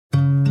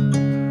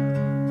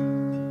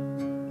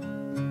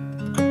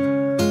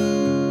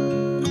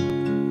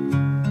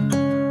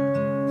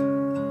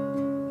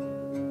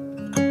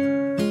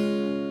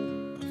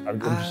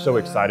so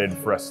excited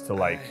for us to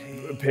like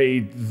pay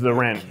the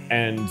rent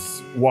and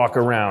walk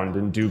around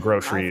and do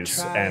groceries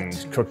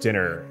and cook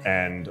dinner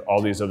and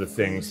all these other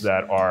things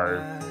that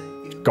are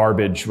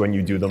garbage when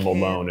you do them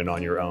alone and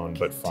on your own,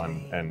 but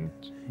fun and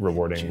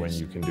rewarding when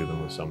you can do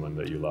them with someone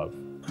that you love.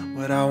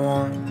 What I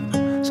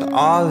want, so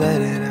I'll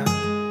let it out.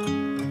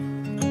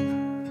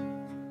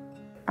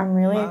 I'm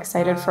really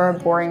excited for a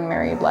boring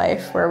married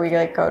life where we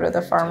like go to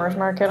the farmer's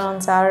market on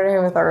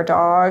Saturday with our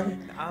dog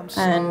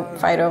and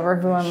fight over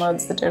who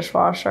unloads the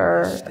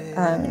dishwasher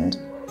and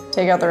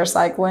take out the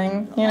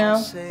recycling, you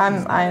know?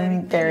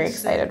 I'm very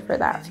excited for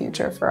that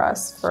future for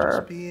us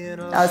for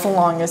as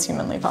long as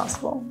humanly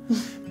possible.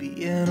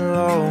 Being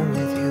alone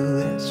with you,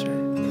 that's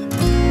right.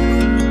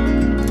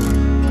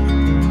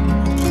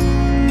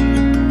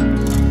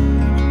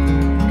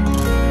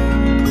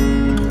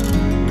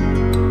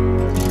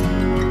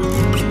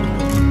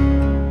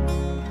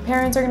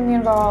 Parents are going to be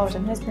involved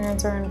and his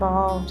parents are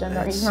involved and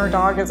even our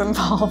dog is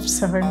involved,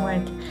 so I'm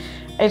like,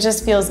 it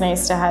just feels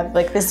nice to have,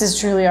 like, this is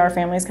truly our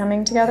families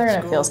coming together,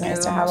 and it feels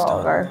nice to have all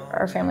of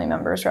our family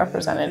members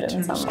represented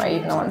in some way,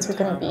 even the ones who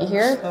couldn't be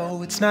here.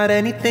 It's not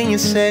anything you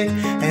say,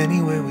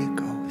 anywhere we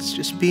go, it's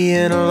just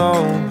being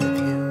alone with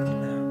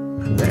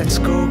you now. Let's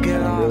go get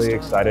lost. I'm really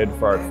excited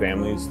for our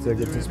families to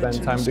get to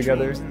spend time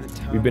together.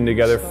 We've been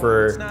together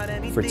for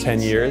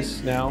 10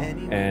 years now,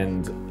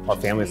 and our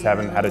families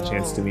haven't had a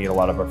chance to meet. A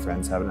lot of our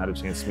friends haven't had a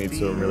chance to meet,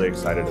 so I'm really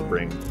excited to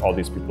bring all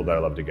these people that I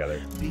love together.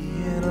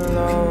 Being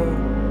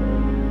alone.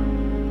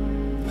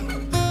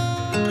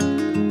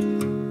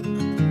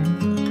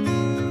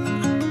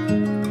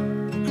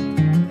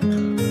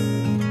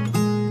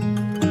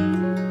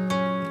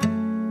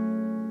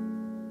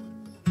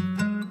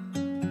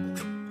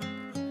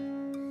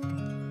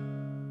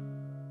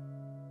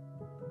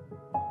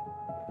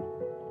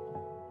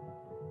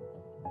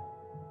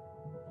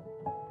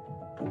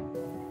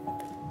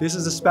 This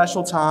is a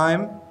special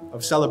time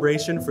of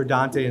celebration for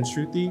Dante and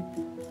Shruti,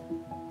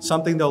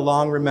 something they'll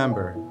long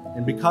remember.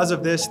 And because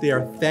of this, they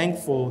are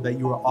thankful that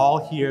you are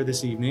all here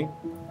this evening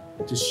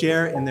to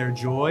share in their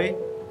joy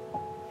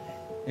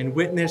and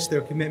witness their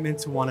commitment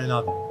to one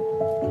another.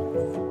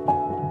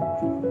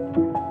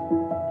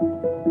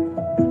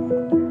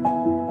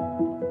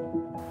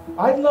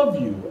 I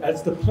love you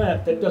as the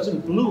plant that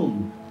doesn't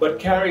bloom, but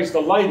carries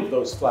the light of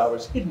those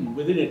flowers hidden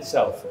within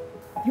itself.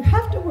 You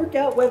have to work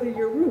out whether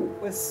your root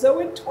was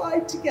so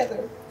entwined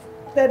together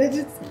that it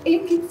is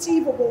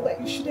inconceivable that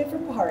you should ever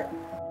part.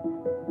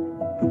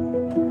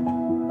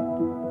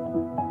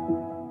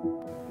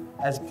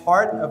 As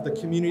part of the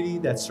community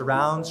that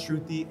surrounds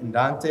Shruti and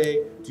Dante,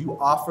 do you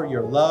offer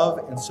your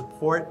love and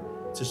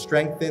support to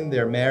strengthen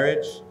their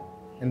marriage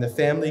and the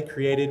family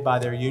created by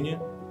their union?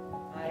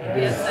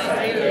 Yes,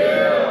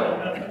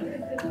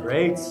 I do.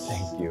 Great.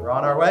 Thank you. We're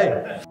on our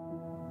way.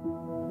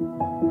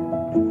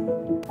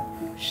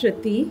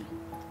 Shruti,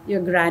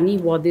 your granny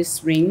wore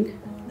this ring,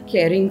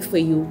 caring for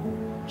you.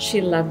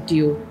 She loved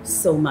you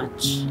so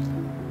much.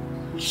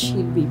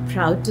 She'd be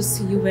proud to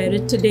see you wear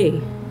it today.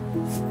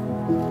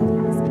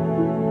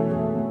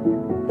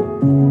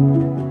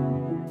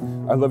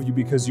 I love you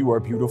because you are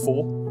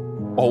beautiful,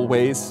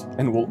 always,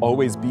 and will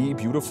always be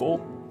beautiful.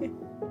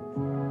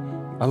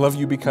 I love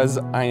you because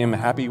I am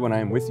happy when I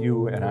am with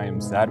you and I am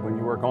sad when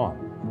you are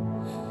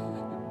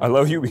gone. I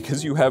love you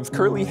because you have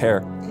curly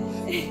hair.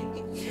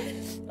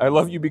 I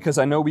love you because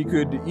I know we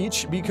could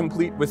each be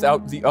complete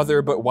without the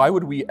other, but why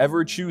would we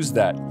ever choose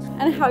that?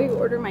 And how you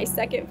order my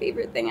second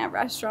favorite thing at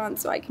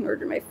restaurants so I can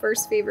order my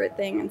first favorite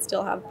thing and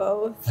still have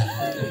both.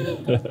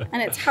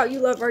 And it's how you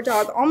love our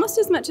dog almost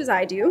as much as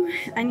I do,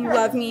 and you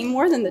love me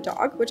more than the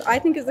dog, which I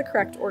think is the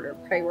correct order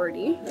of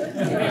priority.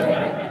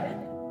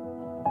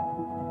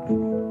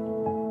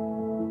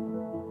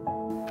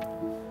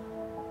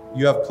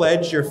 You have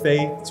pledged your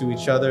faith to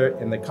each other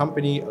in the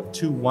company of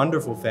two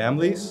wonderful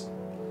families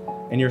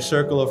and your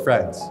circle of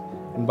friends.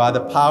 And by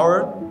the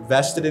power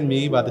vested in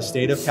me by the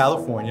state of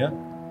California,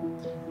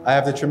 I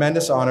have the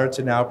tremendous honor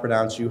to now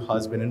pronounce you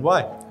husband and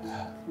wife.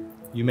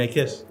 You may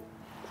kiss.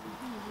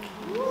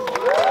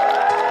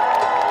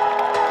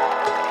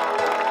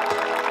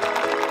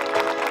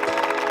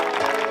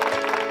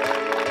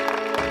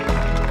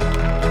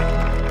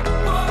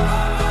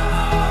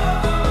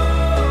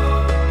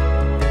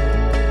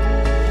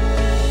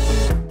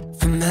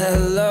 From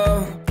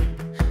hello,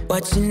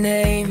 what's your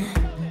name?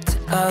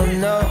 Oh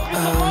no,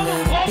 I'll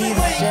never be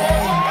the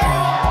same.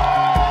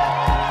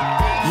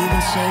 You've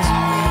been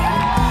changing me.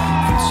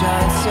 I'm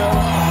trying so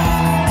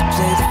hard to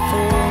play the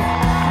fool.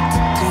 To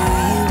do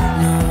you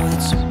know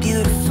that you're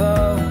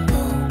beautiful?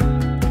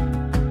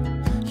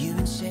 You've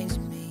been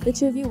changing me. The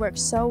two of you work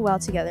so well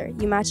together.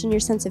 You match in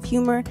your sense of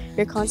humor,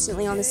 you're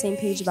constantly on the same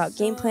page about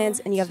game plans,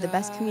 and you have the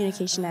best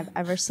communication I've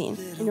ever seen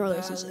in a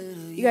relationship.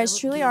 You guys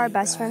truly are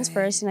best friends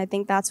first, and I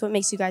think that's what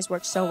makes you guys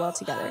work so well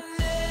together.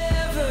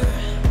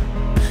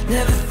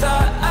 Never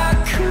thought I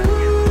could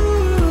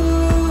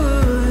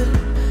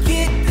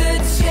get the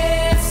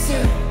chance to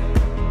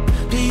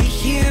be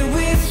here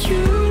with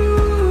you.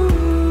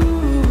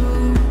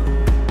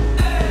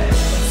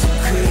 Two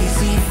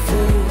crazy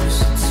fools,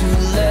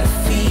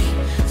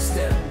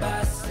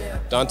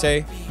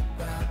 Dante,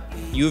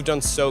 you've done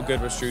so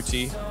good with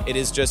Shruti. It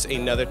is just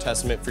another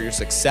testament for your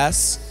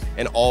success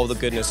and all the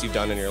goodness you've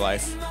done in your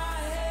life.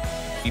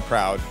 Be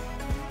proud.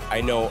 I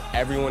know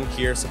everyone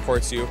here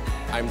supports you.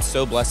 I'm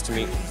so blessed to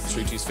meet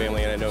Shruti's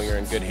family, and I know you're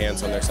in good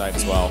hands on their side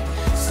as well.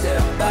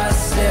 Step by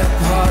step,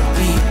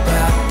 heartbeat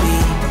by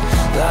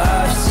beat,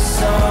 life's a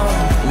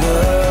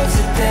song.